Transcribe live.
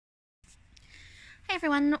Hey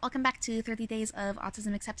everyone, welcome back to 30 Days of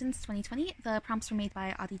Autism Acceptance 2020. The prompts were made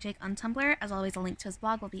by Audie Jake on Tumblr. As always, a link to his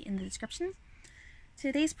blog will be in the description.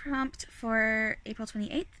 Today's prompt for April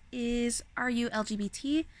 28th is, are you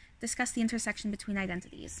LGBT? Discuss the intersection between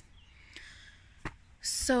identities.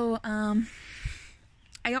 So, I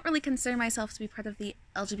don't really consider myself to be part of the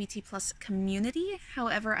LGBT plus community.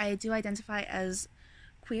 However, I do identify as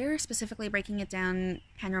queer, specifically breaking it down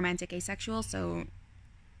panromantic asexual, so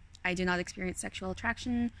I do not experience sexual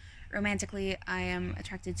attraction. Romantically, I am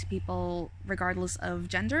attracted to people regardless of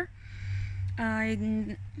gender.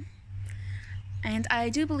 And I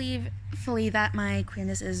do believe fully that my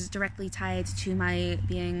queerness is directly tied to my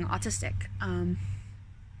being autistic.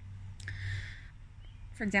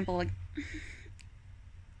 For example, like,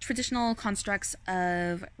 traditional constructs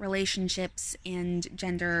of relationships and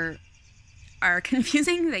gender are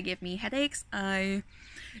confusing. They give me headaches. I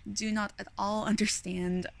do not at all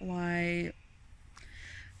understand why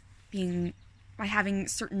having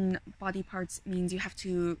certain body parts means you have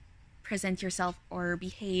to present yourself or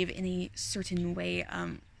behave in a certain way.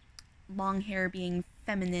 Long hair being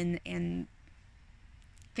feminine and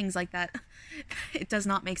things like that. It does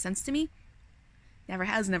not make sense to me. Never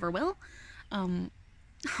has, never will.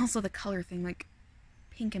 Also the color thing, like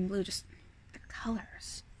pink and blue, just they're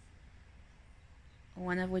colors.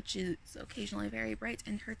 One of which is occasionally very bright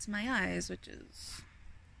and hurts my eyes, which is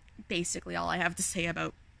basically all I have to say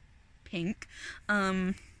about pink.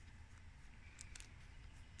 Unless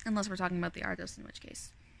we're talking about the artist, in which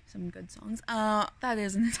case, some good songs. That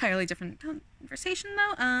is an entirely different conversation,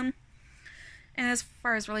 though. And as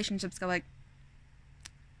far as relationships go, like,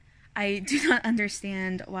 I do not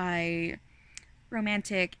understand why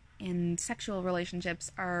romantic and sexual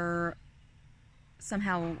relationships are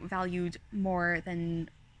somehow valued more than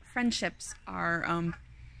friendships are.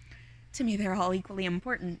 To me, they're all equally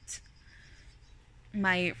important.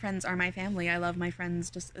 My friends are my family. I love my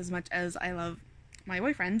friends just as much as I love my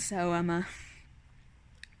boyfriend, so, I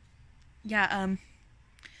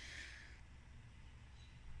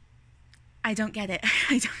don't get it.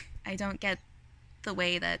 I don't get the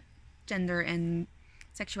way that gender and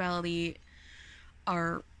sexuality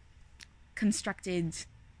are constructed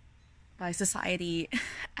by society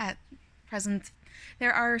at present.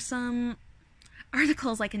 There are some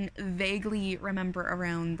articles I can vaguely remember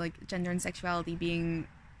around, like, gender and sexuality being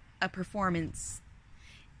a performance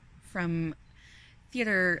from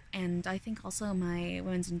theater, and I think also my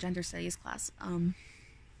women's and gender studies class. From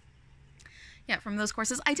those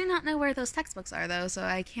courses. I do not know where those textbooks are, though, so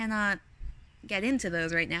I cannot get into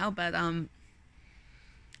those right now, but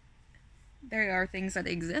there are things that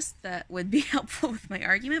exist that would be helpful with my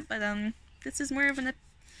argument, but this is more of an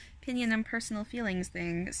opinion and personal feelings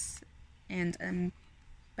things, and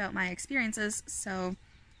about my experiences, so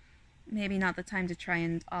maybe not the time to try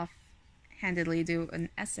and offhandedly do an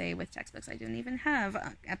essay with textbooks I don't even have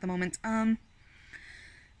at the moment.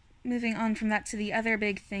 Moving on from that to the other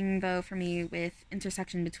big thing, though, for me with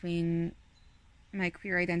intersection between my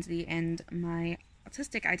queer identity and my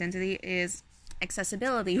autistic identity is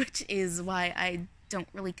accessibility, which is why I don't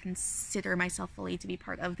really consider myself fully to be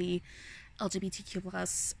part of the LGBTQ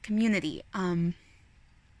plus community.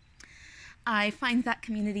 I find that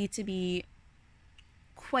community to be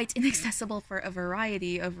quite inaccessible for a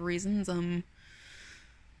variety of reasons.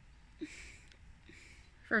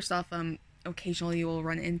 First off, occasionally you will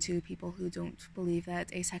run into people who don't believe that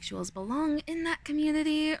asexuals belong in that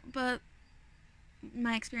community, but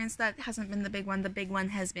my experience, that hasn't been the big one. The big one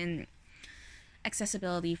has been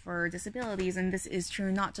accessibility for disabilities, and this is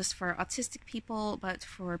true not just for autistic people, but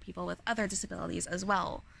for people with other disabilities as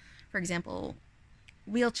well. For example,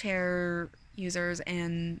 wheelchair users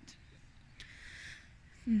and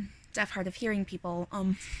deaf, hard of hearing people.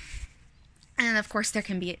 And of course there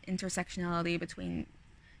can be intersectionality between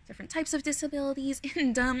different types of disabilities,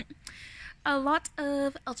 and a lot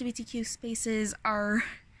of LGBTQ spaces are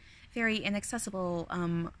very inaccessible.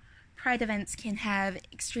 Pride events can have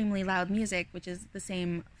extremely loud music, which is the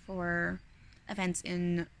same for events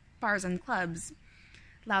in bars and clubs.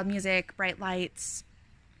 Loud music, bright lights,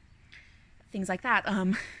 things like that.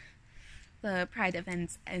 The Pride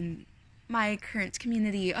events in my current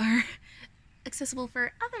community are accessible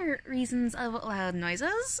for other reasons of loud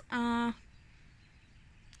noises.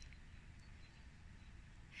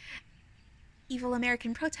 Evil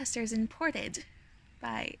American protesters imported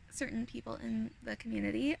by certain people in the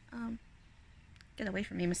community. Get away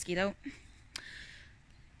from me, mosquito.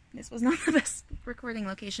 This was not the best recording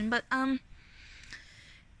location, but, as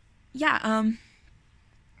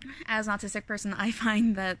an autistic person, I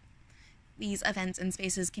find that these events and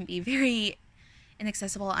spaces can be very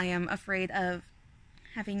inaccessible. I am afraid of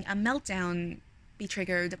having a meltdown be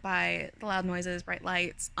triggered by the loud noises, bright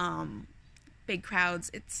lights, big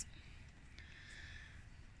crowds. It's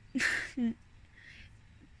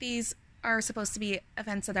these are supposed to be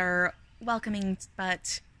events that are welcoming,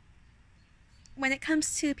 but when it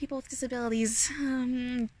comes to people with disabilities,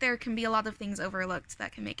 there can be a lot of things overlooked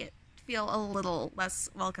that can make it feel a little less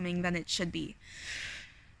welcoming than it should be,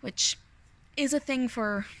 which is a thing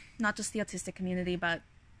for not just the autistic community, but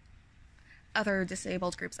other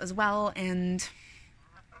disabled groups as well. And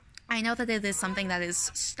I know that it is something that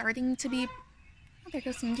is starting to be... Oh, there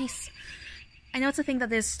goes some geese. I know it's a thing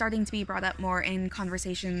that is starting to be brought up more in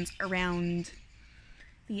conversations around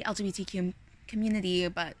the LGBTQ community,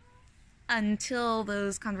 but until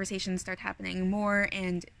those conversations start happening more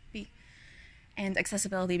and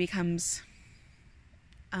accessibility becomes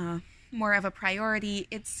more of a priority,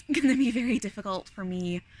 it's going to be very difficult for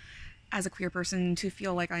me as a queer person to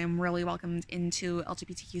feel like I am really welcomed into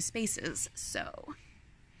LGBTQ spaces. So,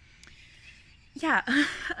 yeah,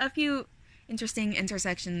 a few interesting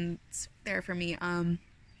intersections there for me.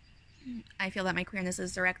 I feel that my queerness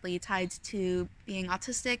is directly tied to being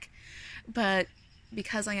autistic, but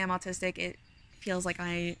because I am autistic, it feels like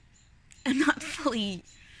I am not fully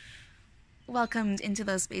welcomed into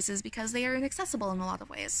those spaces because they are inaccessible in a lot of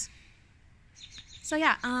ways. So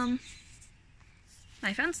yeah,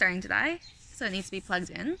 my phone's starting to die, so it needs to be plugged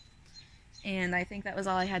in. And I think that was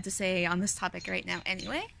all I had to say on this topic right now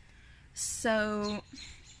anyway. So,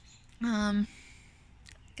 gonna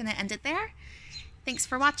end it there. Thanks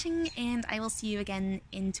for watching, and I will see you again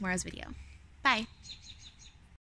in tomorrow's video. Bye!